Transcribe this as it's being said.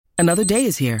Another day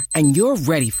is here, and you're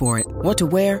ready for it. What to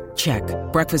wear? Check.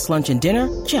 Breakfast, lunch, and dinner?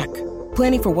 Check.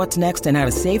 Planning for what's next and how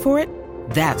to save for it?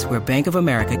 That's where Bank of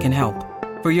America can help.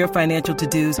 For your financial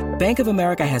to-dos, Bank of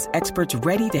America has experts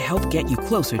ready to help get you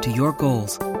closer to your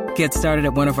goals. Get started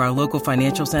at one of our local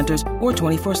financial centers or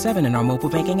 24/7 in our mobile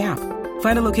banking app.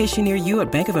 Find a location near you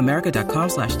at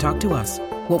bankofamerica.com/talktous.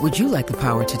 What would you like the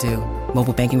power to do?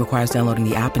 Mobile banking requires downloading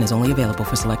the app and is only available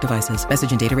for select devices.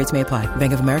 Message and data rates may apply.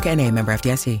 Bank of America N.A., member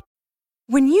FDIC.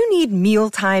 When you need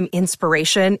mealtime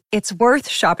inspiration, it's worth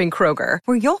shopping Kroger,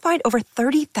 where you'll find over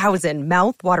 30,000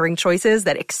 mouth-watering choices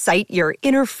that excite your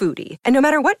inner foodie. And no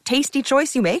matter what tasty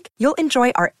choice you make, you'll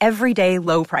enjoy our everyday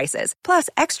low prices, plus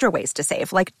extra ways to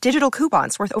save, like digital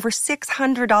coupons worth over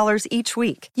 $600 each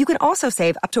week. You can also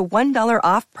save up to $1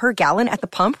 off per gallon at the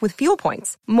pump with fuel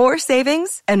points. More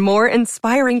savings and more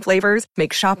inspiring flavors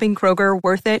make shopping Kroger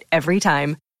worth it every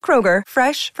time. Kroger,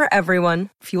 fresh for everyone.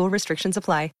 Fuel restrictions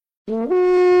apply.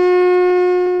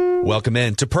 Welcome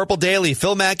in to Purple Daily.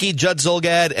 Phil Mackey, Judd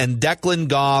Zulgad, and Declan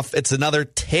Goff. It's another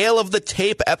Tale of the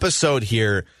Tape episode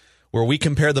here where we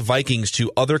compare the Vikings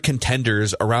to other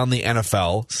contenders around the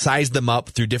NFL, size them up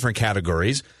through different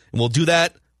categories. And we'll do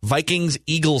that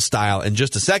Vikings-Eagles style in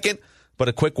just a second. But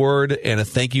a quick word and a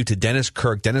thank you to Dennis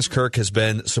Kirk. Dennis Kirk has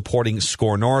been supporting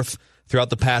Score North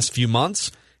throughout the past few months.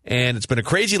 And it's been a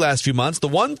crazy last few months. The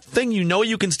one thing you know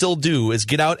you can still do is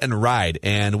get out and ride.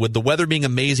 And with the weather being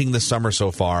amazing this summer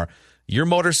so far, your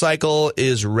motorcycle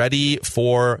is ready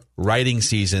for riding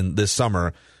season this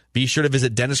summer. Be sure to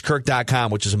visit DennisKirk.com,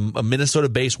 which is a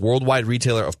Minnesota-based worldwide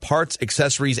retailer of parts,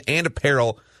 accessories, and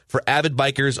apparel for avid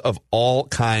bikers of all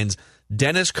kinds.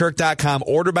 DennisKirk.com.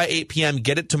 Order by 8 p.m.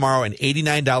 Get it tomorrow, and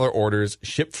 $89 orders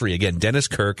ship free. Again,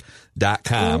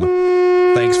 DennisKirk.com.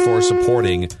 Thanks for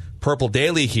supporting Purple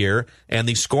Daily here and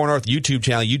the Score North YouTube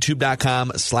channel,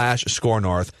 youtube.com/Score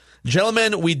North.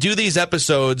 Gentlemen, we do these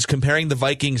episodes comparing the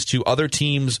Vikings to other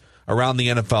teams around the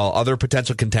NFL, other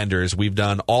potential contenders. We've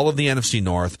done all of the NFC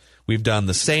North. We've done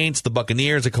the Saints, the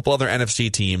Buccaneers, a couple other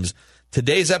NFC teams.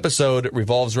 Today's episode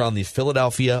revolves around the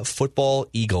Philadelphia Football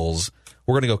Eagles.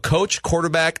 We're going to go coach,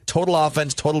 quarterback, total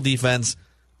offense, total defense,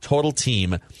 total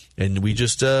team. And we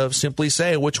just simply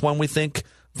say which one we think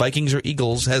Vikings or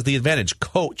Eagles has the advantage.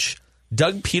 Coach,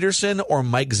 Doug Peterson or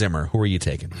Mike Zimmer? Who are you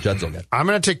taking? Judd Zulgad. I'm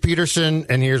going to take Peterson,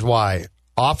 and here's why.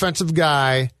 Offensive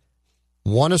guy,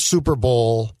 won a Super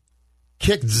Bowl,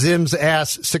 kicked Zim's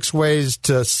ass 6 ways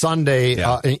to Sunday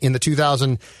in the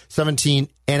 2017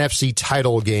 NFC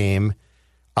title game.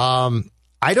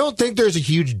 I don't think there's a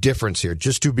huge difference here,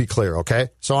 just to be clear, okay?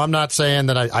 So I'm not saying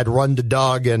that I'd run to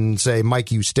Doug and say,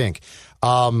 Mike, you stink.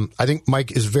 I think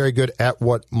Mike is very good at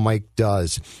what Mike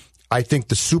does. I think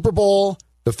the Super Bowl,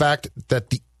 the fact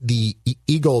that the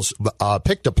Eagles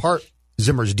picked apart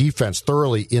Zimmer's defense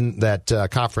thoroughly in that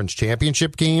conference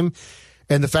championship game,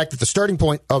 and the fact that the starting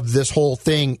point of this whole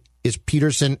thing is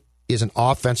Peterson is an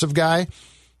offensive guy.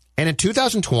 And in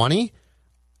 2020,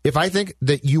 if I think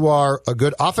that you are a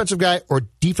good offensive guy or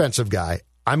defensive guy,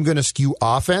 I'm going to skew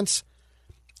offense.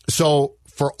 So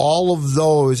for all of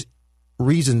those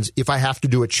reasons, if I have to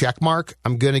do a check mark,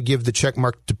 I'm going to give the check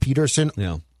mark to Peterson.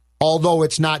 Yeah. Although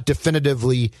it's not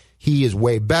definitively he is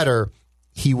way better,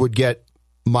 he would get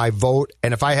my vote.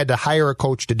 And if I had to hire a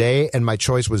coach today and my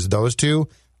choice was those two,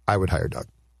 I would hire Doug.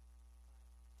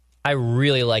 I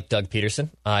really like Doug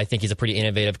Peterson. I think he's a pretty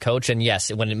innovative coach. And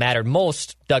yes, when it mattered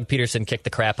most, Doug Peterson kicked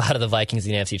the crap out of the Vikings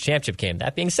in the NFC Championship game.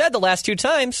 That being said, the last 2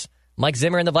 times, Mike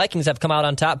Zimmer and the Vikings have come out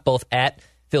on top, both at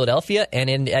Philadelphia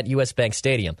and at US Bank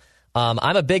Stadium.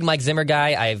 I'm a big Mike Zimmer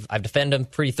guy. I've defended him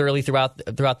pretty thoroughly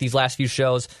throughout these last few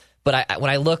shows. But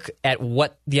when I look at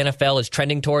what the NFL is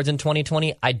trending towards in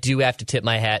 2020, I do have to tip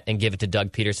my hat and give it to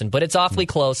Doug Peterson. But it's awfully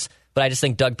close. But I just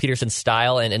think Doug Peterson's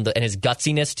style and his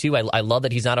gutsiness, too. I love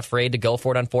that he's not afraid to go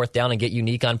for it on 4th down and get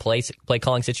unique on play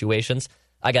calling situations.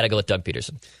 I got to go with Doug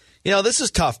Peterson. You know, this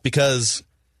is tough because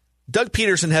Doug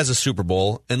Peterson has a Super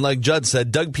Bowl. And like Judd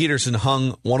said, Doug Peterson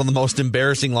hung one of the most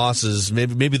embarrassing losses,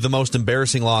 maybe the most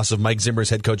embarrassing loss of Mike Zimmer's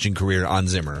head coaching career on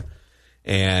Zimmer.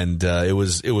 And it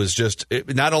was just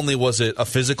not only was it a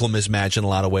physical mismatch in a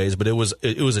lot of ways, but it was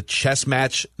a chess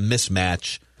match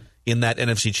mismatch in that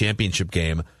NFC Championship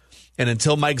game. And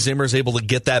until Mike Zimmer is able to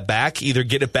get that back, either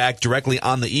get it back directly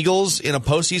on the Eagles in a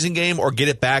postseason game or get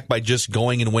it back by just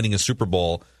going and winning a Super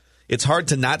Bowl, it's hard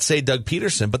to not say Doug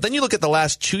Peterson. But then you look at the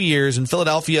last 2 years in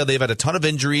Philadelphia, they've had a ton of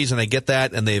injuries, and I get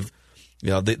that, and they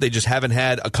just haven't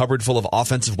had a cupboard full of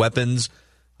offensive weapons.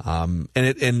 And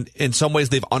in some ways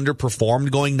they've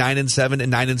underperformed going 9-7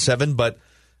 and 9-7, but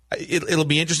it'll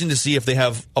be interesting to see if they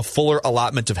have a fuller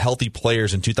allotment of healthy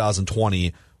players in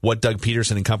 2020 what Doug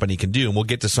Peterson and company can do. And we'll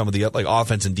get to some of the like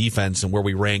offense and defense and where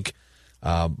we rank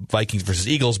Vikings versus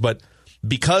Eagles. But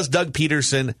because Doug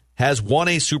Peterson has won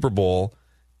a Super Bowl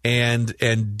and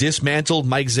dismantled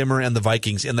Mike Zimmer and the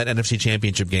Vikings in that NFC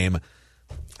Championship game,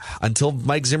 until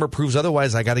Mike Zimmer proves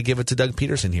otherwise, I got to give it to Doug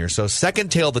Peterson here. So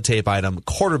second tail of the tape item,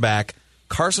 quarterback,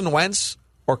 Carson Wentz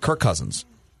or Kirk Cousins?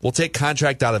 We'll take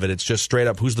contract out of it. It's just straight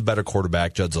up, who's the better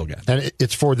quarterback, Judd Zulgad? And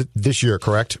it's for this year,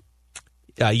 correct?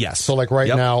 Yes. So like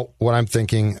now, what I'm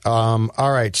thinking, all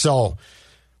right, so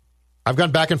I've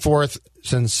gone back and forth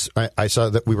since I saw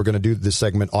that we were going to do this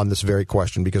segment on this very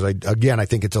question because, I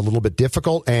think it's a little bit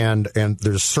difficult, and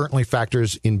there's certainly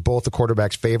factors in both the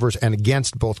quarterbacks' favors and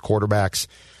against both quarterbacks.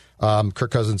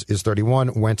 Kirk Cousins is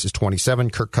 31. Wentz is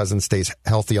 27. Kirk Cousins stays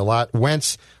healthy a lot.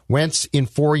 Wentz in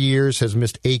 4 years has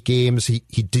missed 8 games. He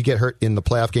did get hurt in the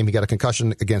playoff game. He got a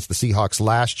concussion against the Seahawks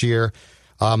last year.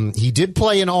 He did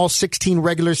play in all 16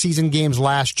 regular season games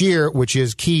last year, which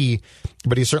is key,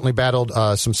 but he certainly battled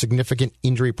some significant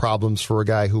injury problems for a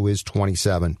guy who is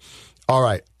 27. All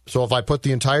right, so if I put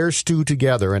the entire stew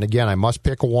together, and again, I must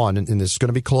pick one, and this is going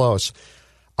to be close,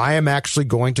 I am actually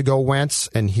going to go Wentz,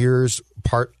 and here's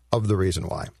part of the reason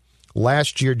why.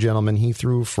 Last year, gentlemen, he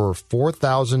threw for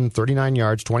 4,039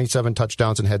 yards, 27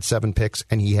 touchdowns, and had 7 picks,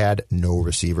 and he had no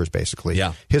receivers, basically.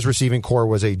 Yeah. His receiving core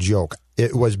was a joke.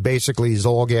 It was basically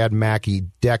Zulgad, Mackey,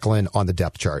 Declan on the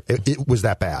depth chart. It was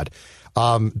that bad.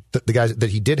 The guys that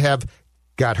he did have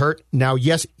got hurt. Now,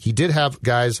 yes, he did have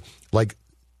guys like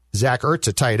Zach Ertz,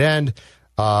 a tight end,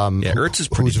 Ertz is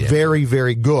who's very,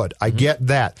 very good. I get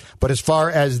that. But as far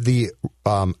as the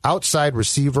outside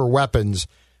receiver weapons,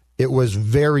 it was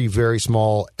very, very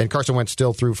small, and Carson Wentz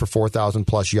still threw for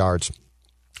 4,000-plus yards.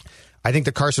 I think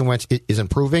that Carson Wentz is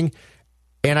improving,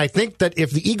 and I think that if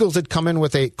the Eagles had come in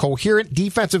with a coherent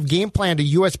defensive game plan to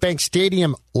U.S. Bank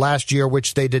Stadium last year,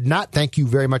 which they did not, thank you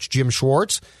very much, Jim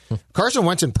Schwartz, Carson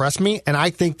Wentz impressed me, and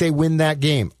I think they win that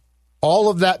game.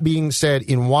 All of that being said,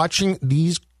 in watching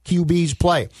these QBs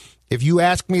play, if you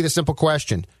ask me the simple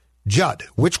question, Judd,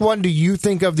 which one do you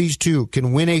think of these two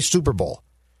can win a Super Bowl?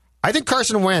 I think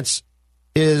Carson Wentz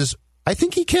I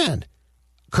think he can.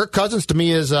 Kirk Cousins, to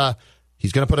me, is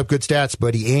he's going to put up good stats,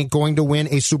 but he ain't going to win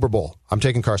a Super Bowl. I'm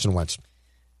taking Carson Wentz.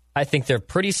 I think they're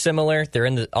pretty similar. They're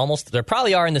they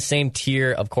probably are in the same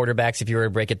tier of quarterbacks if you were to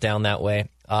break it down that way.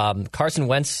 Carson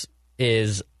Wentz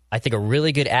is, I think, a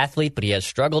really good athlete, but he has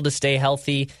struggled to stay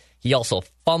healthy. He also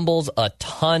fumbles a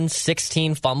ton,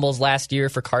 16 fumbles last year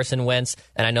for Carson Wentz.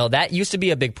 And I know that used to be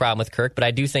a big problem with Kirk, but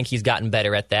I do think he's gotten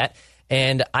better at that.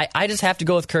 And I just have to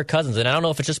go with Kirk Cousins. And I don't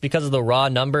know if it's just because of the raw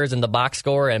numbers and the box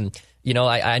score. And,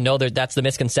 I know that's the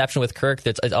misconception with Kirk.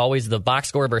 It's always the box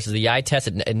score versus the eye test.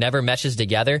 It never meshes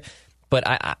together. But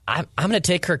I'm going to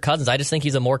take Kirk Cousins. I just think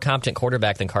he's a more competent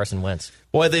quarterback than Carson Wentz.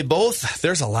 Boy,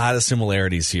 there's a lot of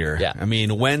similarities here. Yeah. I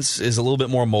mean, Wentz is a little bit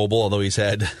more mobile, although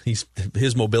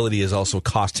his mobility has also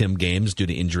cost him games due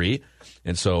to injury.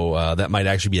 And so that might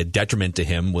actually be a detriment to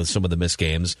him with some of the missed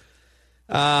games.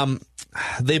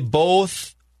 They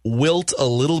both wilt a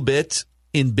little bit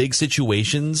in big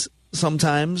situations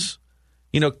sometimes.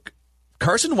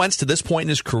 Carson Wentz to this point in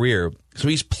his career, so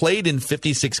he's played in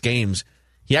 56 games.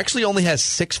 He actually only has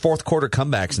 6 fourth-quarter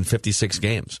comebacks in 56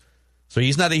 games. So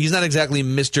he's not exactly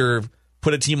Mr.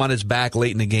 put a team on his back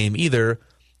late in the game either.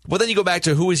 But then you go back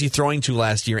to who is he throwing to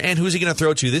last year and who's he going to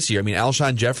throw to this year? I mean,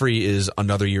 Alshon Jeffrey is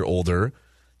another year older.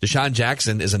 Deshaun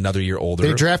Jackson is another year older.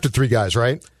 They drafted 3 guys,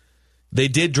 right? They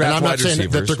did draft wide receivers. I'm not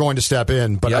saying that they're going to step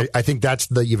in, but yep. I think that's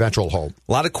the eventual hope.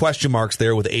 A lot of question marks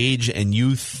there with age and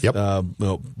youth. Yep.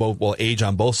 Age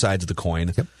on both sides of the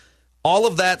coin. Yep. All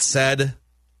of that said,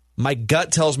 my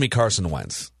gut tells me Carson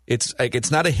Wentz.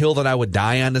 It's not a hill that I would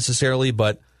die on necessarily,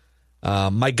 but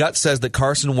my gut says that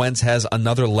Carson Wentz has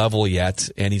another level yet,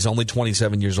 and he's only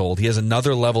 27 years old. He has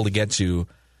another level to get to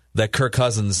that Kirk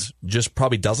Cousins just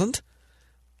probably doesn't.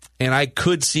 And I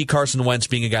could see Carson Wentz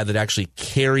being a guy that actually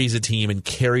carries a team and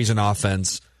carries an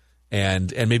offense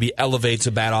and maybe elevates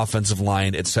a bad offensive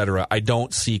line, etc. I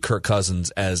don't see Kirk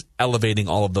Cousins as elevating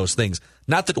all of those things.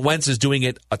 Not that Wentz is doing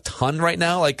it a ton right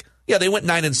now. They went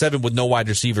 9-7 with no wide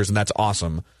receivers, and that's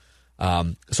awesome.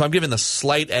 So I'm giving the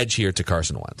slight edge here to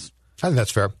Carson Wentz. I think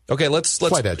that's fair. Okay, let's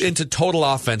into total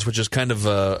offense, which is kind of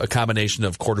a combination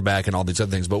of quarterback and all these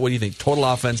other things. But what do you think? Total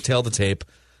offense, tail of the tape,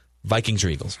 Vikings or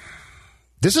Eagles?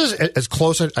 This is as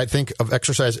close, I think, of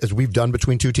exercise as we've done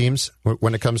between two teams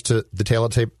when it comes to the tail of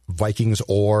the tape, Vikings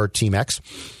or Team X.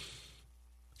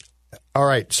 All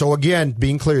right. So, again,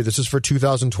 being clear, this is for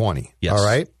 2020. Yes. All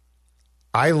right.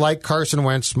 I like Carson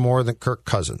Wentz more than Kirk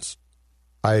Cousins.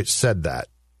 I said that.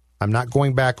 I'm not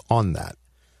going back on that.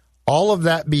 All of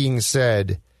that being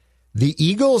said, The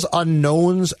Eagles'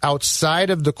 unknowns outside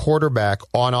of the quarterback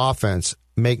on offense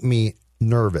make me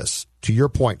nervous. To your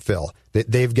point, Phil,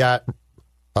 they've got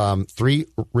 3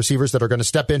 receivers that are going to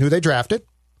step in who they drafted,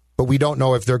 but we don't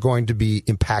know if they're going to be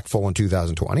impactful in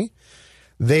 2020.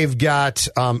 They've got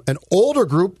an older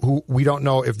group who we don't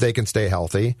know if they can stay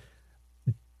healthy.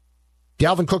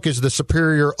 Dalvin Cook is the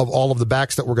superior of all of the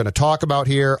backs that we're going to talk about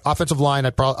here. Offensive line,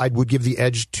 I would give the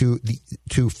edge to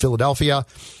Philadelphia.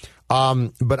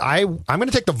 But I'm going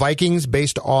to take the Vikings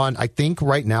based on, I think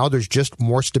right now there's just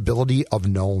more stability of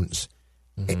knowns.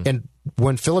 Mm-hmm. And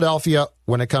when Philadelphia,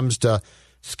 when it comes to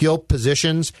skill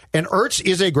positions, and Ertz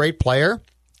is a great player,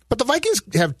 but the Vikings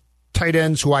have tight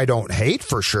ends who I don't hate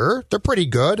for sure. They're pretty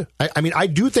good. I mean, I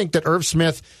do think that Irv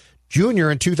Smith Jr.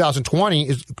 in 2020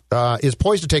 is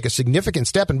poised to take a significant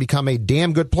step and become a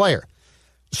damn good player.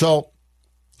 So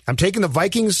I'm taking the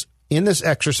Vikings in this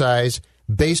exercise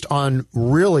based on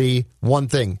really one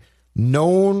thing.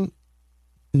 Known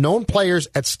players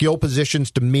at skill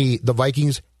positions. To me, the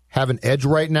Vikings have an edge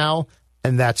right now,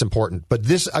 and that's important. But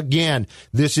this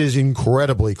is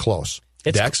incredibly close.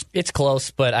 It's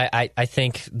close, but I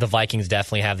think the Vikings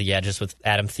definitely have the edges with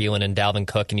Adam Thielen and Dalvin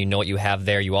Cook, and you know what you have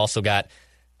there. You also got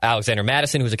Alexander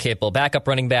Mattison, who's a capable backup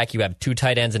running back. You have 2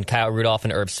 tight ends in Kyle Rudolph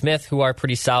and Irv Smith, who are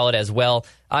pretty solid as well.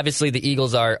 Obviously, the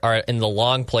Eagles are in the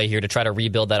long play here to try to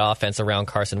rebuild that offense around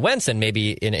Carson Wentz, and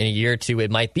maybe in a year or two it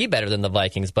might be better than the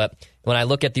Vikings. But when I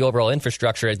look at the overall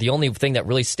infrastructure, the only thing that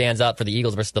really stands out for the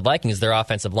Eagles versus the Vikings is their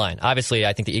offensive line. Obviously,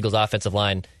 I think the Eagles' offensive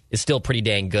line is still pretty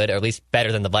dang good, or at least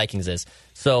better than the Vikings is.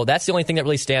 So that's the only thing that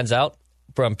really stands out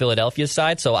from Philadelphia's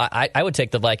side. So I would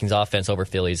take the Vikings offense over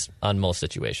Philly's on most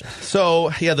situations.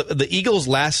 So, yeah, the Eagles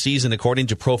last season, according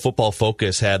to Pro Football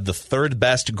Focus, had the 3rd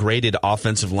best graded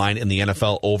offensive line in the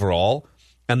NFL overall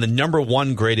and the number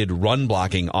 1 graded run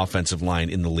blocking offensive line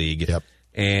in the league. Yep.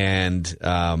 And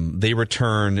they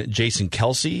return Jason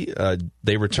Kelce.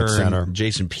 They return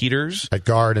Jason Peters. At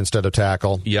guard instead of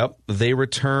tackle. Yep. They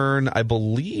return, I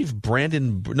believe,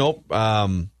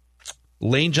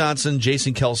 Lane Johnson,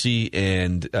 Jason Kelce,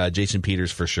 and Jason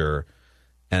Peters for sure.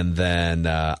 And then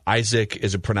Isaac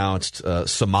is pronounced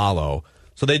Samalo.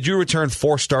 So they do return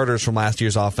 4 starters from last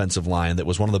year's offensive line that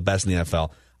was one of the best in the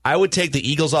NFL. I would take the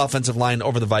Eagles' offensive line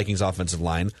over the Vikings' offensive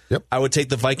line. Yep. I would take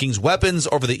the Vikings' weapons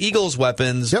over the Eagles'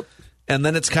 weapons. Yep. And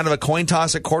then it's kind of a coin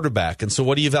toss at quarterback. And so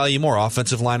what do you value more,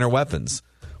 offensive line or weapons?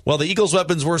 Well, the Eagles'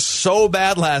 weapons were so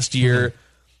bad last year. Mm-hmm.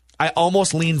 I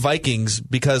almost lean Vikings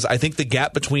because I think the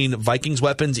gap between Vikings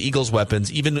weapons, Eagles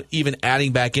weapons, even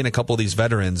adding back in a couple of these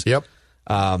veterans, yep,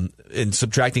 and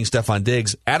subtracting Stephon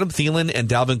Diggs, Adam Thielen and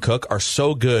Dalvin Cook are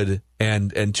so good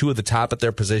and 2 of the top at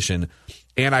their position.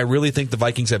 And I really think the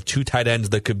Vikings have 2 tight ends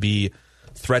that could be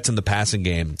threats in the passing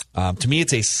game. To me,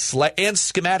 it's a slight, and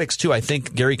schematics too. I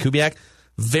think Gary Kubiak,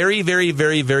 very, very,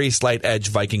 very, very slight edge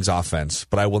Vikings offense,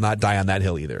 but I will not die on that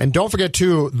hill either. And don't forget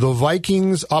too, the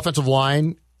Vikings offensive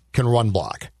line can run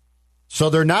block. So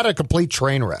they're not a complete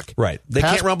train wreck. Right. They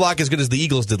can't run block as good as the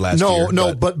Eagles did last year.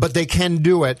 No, but they can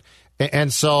do it.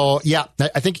 And so, yeah,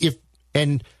 I think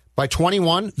by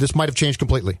 21, this might have changed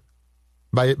completely.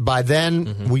 By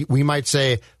then, we might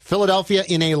say Philadelphia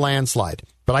in a landslide.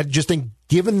 But I just think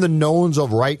given the knowns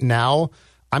of right now,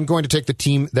 I'm going to take the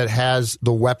team that has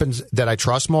the weapons that I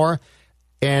trust more.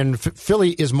 And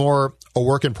Philly is more a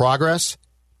work in progress.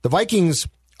 The Vikings,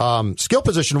 skill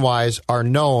position-wise, are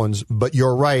knowns, but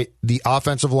you're right. The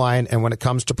offensive line, and when it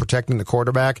comes to protecting the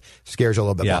quarterback, scares you a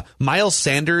little bit more. Miles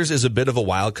Sanders is a bit of a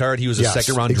wild card. He was a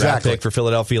second-round draft pick for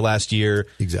Philadelphia last year.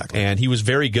 Exactly. And he was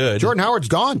very good. Jordan Howard's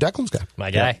gone. Declan's guy.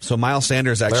 My guy. Yeah. So Miles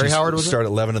Sanders actually started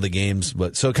 11 of the games.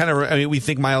 But so we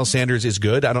think Miles Sanders is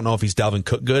good. I don't know if he's Dalvin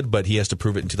Cook good, but he has to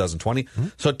prove it in 2020. Mm-hmm.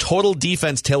 So total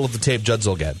defense, tail of the tape, Judd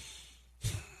Zulgad.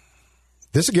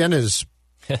 This again is...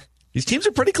 These teams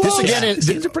are pretty close. These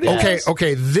teams are pretty close.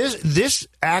 Okay. This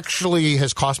actually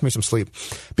has cost me some sleep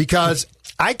because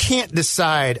I can't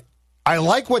decide. I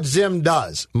like what Zim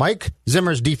does. Mike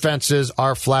Zimmer's defenses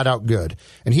are flat out good,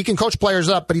 and he can coach players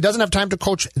up, but he doesn't have time to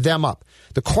coach them up.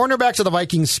 The cornerbacks of the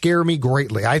Vikings scare me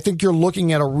greatly. I think you're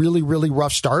looking at a really, really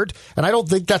rough start, and I don't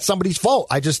think that's somebody's fault.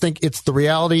 I just think it's the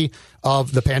reality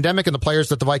of the pandemic and the players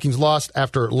that the Vikings lost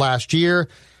after last year.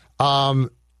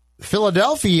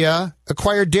 Philadelphia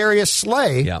acquired Darius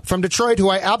Slay from Detroit, who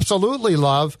I absolutely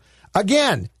love.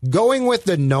 Again, going with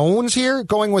the knowns here,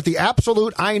 going with the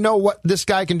absolute, I know what this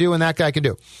guy can do and that guy can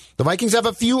do. The Vikings have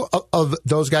a few of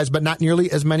those guys, but not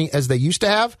nearly as many as they used to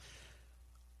have.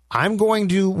 I'm going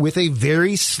to, with a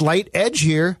very slight edge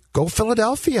here, go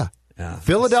Philadelphia. Yeah,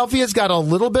 Philadelphia's got a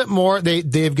little bit more.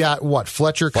 They've got,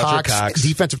 Fletcher Cox,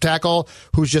 defensive tackle,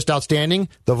 who's just outstanding.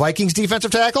 The Vikings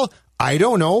defensive tackle, I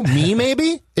don't know. Me,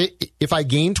 maybe? If I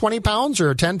gain 20 pounds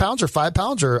or 10 pounds or 5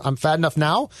 pounds, or I'm fat enough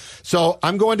now. So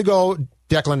I'm going to go,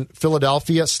 Declan,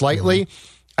 Philadelphia slightly.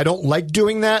 I don't like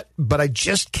doing that, but I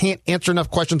just can't answer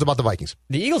enough questions about the Vikings.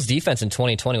 The Eagles' defense in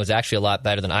 2020 was actually a lot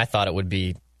better than I thought it would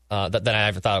be, than I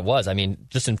ever thought it was. I mean,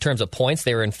 just in terms of points,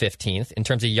 they were in 15th. In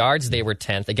terms of yards, they were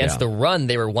 10th. Against the run,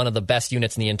 they were one of the best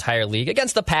units in the entire league.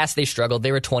 Against the pass, they struggled.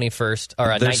 They were 21st or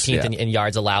 19th in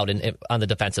yards allowed on the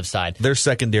defensive side. Their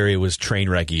secondary was train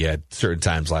wrecky at certain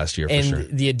times last year, for sure.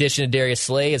 And the addition of Darius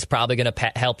Slay is probably going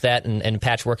to help that and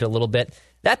patchwork it a little bit.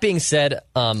 That being said,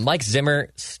 Mike Zimmer,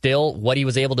 still what he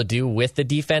was able to do with the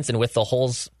defense and with the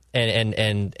holes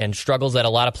and struggles that a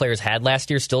lot of players had last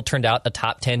year, still turned out a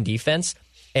top 10 defense.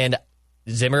 And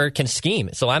Zimmer can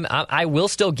scheme. So I will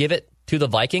still give it to the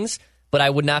Vikings, but I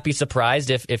would not be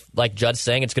surprised if like Judd's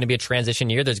saying, it's going to be a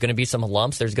transition year. There's going to be some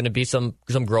lumps. There's going to be some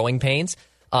growing pains.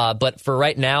 But for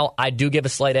right now, I do give a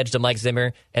slight edge to Mike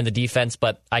Zimmer and the defense,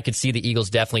 but I could see the Eagles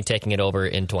definitely taking it over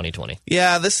in 2020.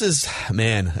 Yeah, this is,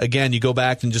 man, again, you go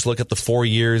back and just look at the 4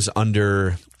 years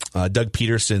under Doug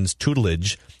Peterson's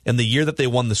tutelage, and the year that they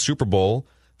won the Super Bowl,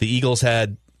 the Eagles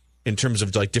had, in terms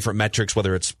of like different metrics,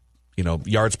 whether it's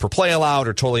yards per play allowed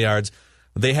or total yards,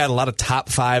 they had a lot of top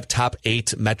 5, top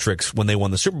 8 metrics when they won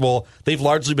the Super Bowl. They've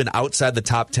largely been outside the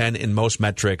top 10 in most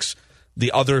metrics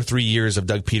the other 3 years of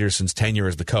Doug Peterson's tenure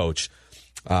as the coach.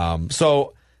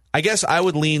 So I guess I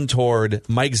would lean toward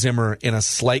Mike Zimmer in a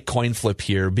slight coin flip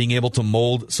here, being able to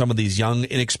mold some of these young,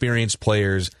 inexperienced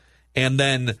players, and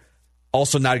then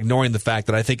also not ignoring the fact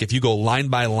that I think if you go line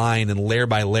by line and layer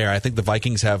by layer, I think the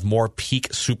Vikings have more peak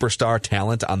superstar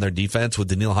talent on their defense with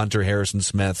Danielle Hunter, Harrison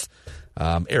Smith,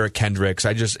 Eric Kendricks.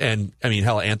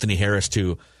 Anthony Harris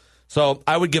too. So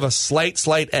I would give a slight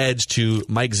edge to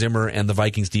Mike Zimmer and the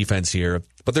Vikings defense here.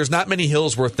 But there's not many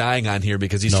hills worth dying on here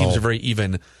because these teams are very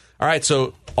even. All right,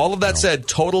 so all of that said,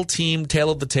 total team, tail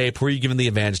of the tape, who are you giving the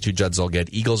advantage to, Judd Zulgad,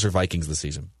 Eagles or Vikings this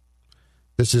season?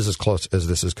 This is as close as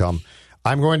this has come.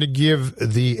 I'm going to give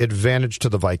the advantage to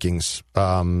the Vikings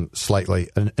slightly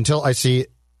until I see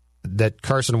that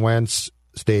Carson Wentz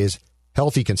stays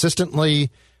healthy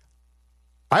consistently.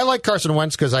 I like Carson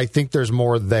Wentz because I think there's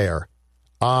more there.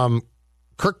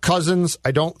 Kirk Cousins,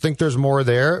 I don't think there's more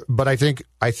there, but I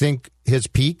think his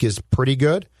peak is pretty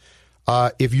good.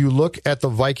 If you look at the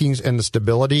Vikings and the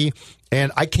stability,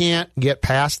 and I can't get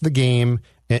past the game,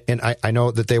 and I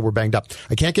know that they were banged up.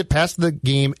 I can't get past the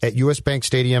game at US Bank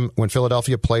Stadium when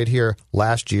Philadelphia played here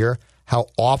last year, how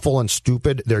awful and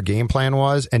stupid their game plan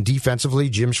was. And defensively,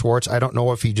 Jim Schwartz, I don't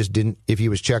know if he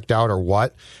was checked out or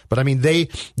what. But I mean, they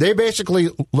basically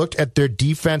looked at their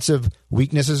defensive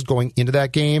weaknesses going into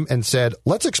that game and said,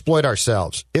 let's exploit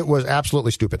ourselves. It was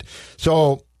absolutely stupid.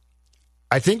 So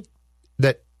I think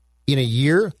that in a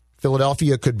year,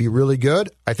 Philadelphia could be really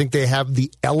good. I think they have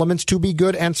the elements to be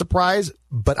good and surprise,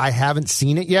 but I haven't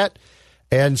seen it yet.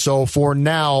 And so for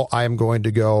now, I am going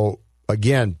to go,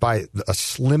 again, by a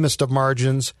slimmest of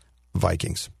margins,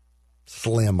 Vikings.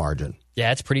 Slim margin.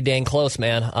 Yeah, it's pretty dang close,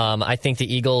 man. I think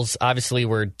the Eagles obviously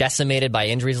were decimated by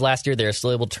injuries last year. They're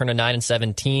still able to turn a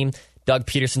 9-7 team. Doug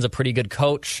Peterson's a pretty good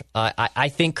coach. I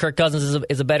think Kirk Cousins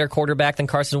is a better quarterback than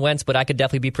Carson Wentz, but I could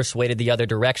definitely be persuaded the other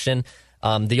direction.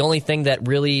 The only thing that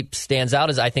really stands out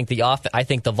is I think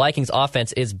the Vikings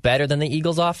offense is better than the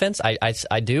Eagles offense.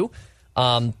 I do.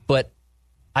 But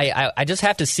I just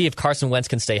have to see if Carson Wentz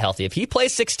can stay healthy. If he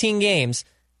plays 16 games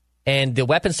and the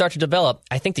weapons start to develop,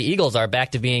 I think the Eagles are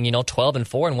back to being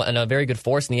 12-4 and a very good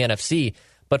force in the NFC.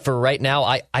 But for right now,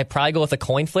 I probably go with a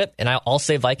coin flip, and I'll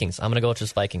say Vikings. I'm going to go with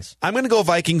just Vikings. I'm going to go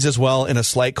Vikings as well in a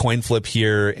slight coin flip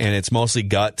here, and it's mostly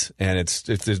gut, and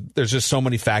there's just so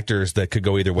many factors that could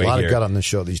go either way here. A lot of gut on this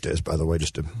show these days, by the way.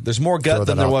 There's more gut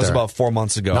than there was about 4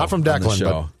 months ago. Not from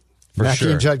Declan, but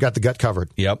Mackie and Judd got the gut covered.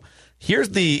 Yep. Here's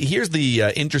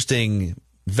the interesting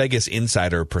Vegas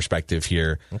insider perspective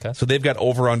here. Okay. So they've got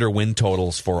over-under win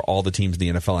totals for all the teams in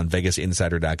the NFL on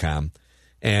VegasInsider.com.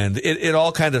 And it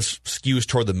all kind of skews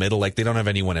toward the middle. Like, they don't have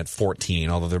anyone at 14,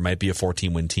 although there might be a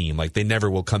 14-win team. Like, they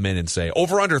never will come in and say,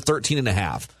 over-under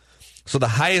 13.5. So the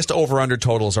highest over-under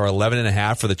totals are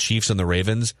 11.5 for the Chiefs and the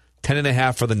Ravens,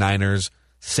 10.5 for the Niners,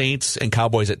 Saints and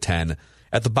Cowboys at 10.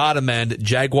 At the bottom end,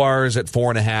 Jaguars at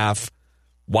 4.5,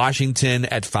 Washington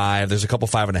at 5. There's a couple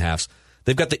 5.5s.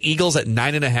 They've got the Eagles at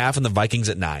 9.5 and the Vikings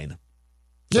at 9.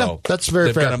 Yeah, So that's very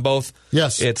they've fair. got them both.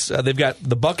 Yes. It's they've got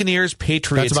the Buccaneers,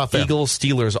 Patriots, Eagles,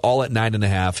 Steelers all at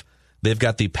 9.5. They've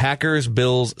got the Packers,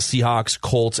 Bills, Seahawks,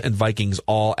 Colts, and Vikings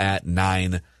all at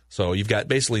 9. So you've got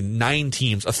basically 9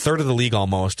 teams, a third of the league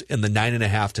almost, in the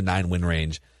 9.5 to 9 win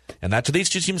range. And that's where these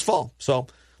two teams fall. So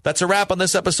That's a wrap on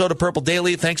this episode of Purple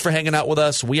Daily. Thanks for hanging out with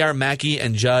us. We are Mackey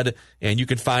and Judd, and you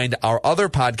can find our other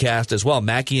podcast as well,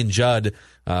 Mackey and Judd,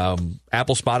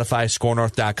 Apple, Spotify,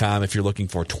 scorenorth.com if you're looking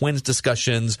for Twins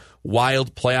discussions,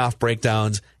 wild playoff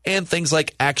breakdowns, and things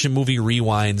like action movie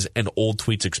rewinds and old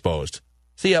tweets exposed.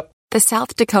 See ya. The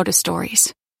South Dakota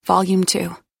Stories, Volume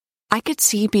 2. I could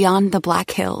see beyond the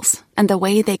Black Hills and the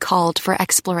way they called for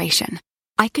exploration.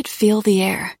 I could feel the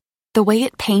air, the way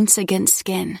it paints against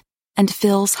skin and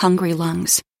fills hungry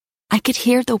lungs. I could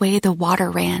hear the way the water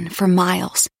ran for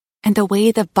miles and the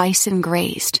way the bison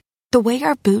grazed, the way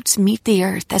our boots meet the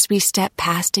earth as we step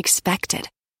past expected.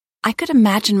 I could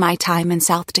imagine my time in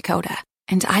South Dakota,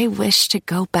 and I wish to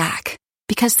go back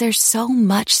because there's so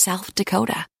much South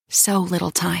Dakota, so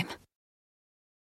little time.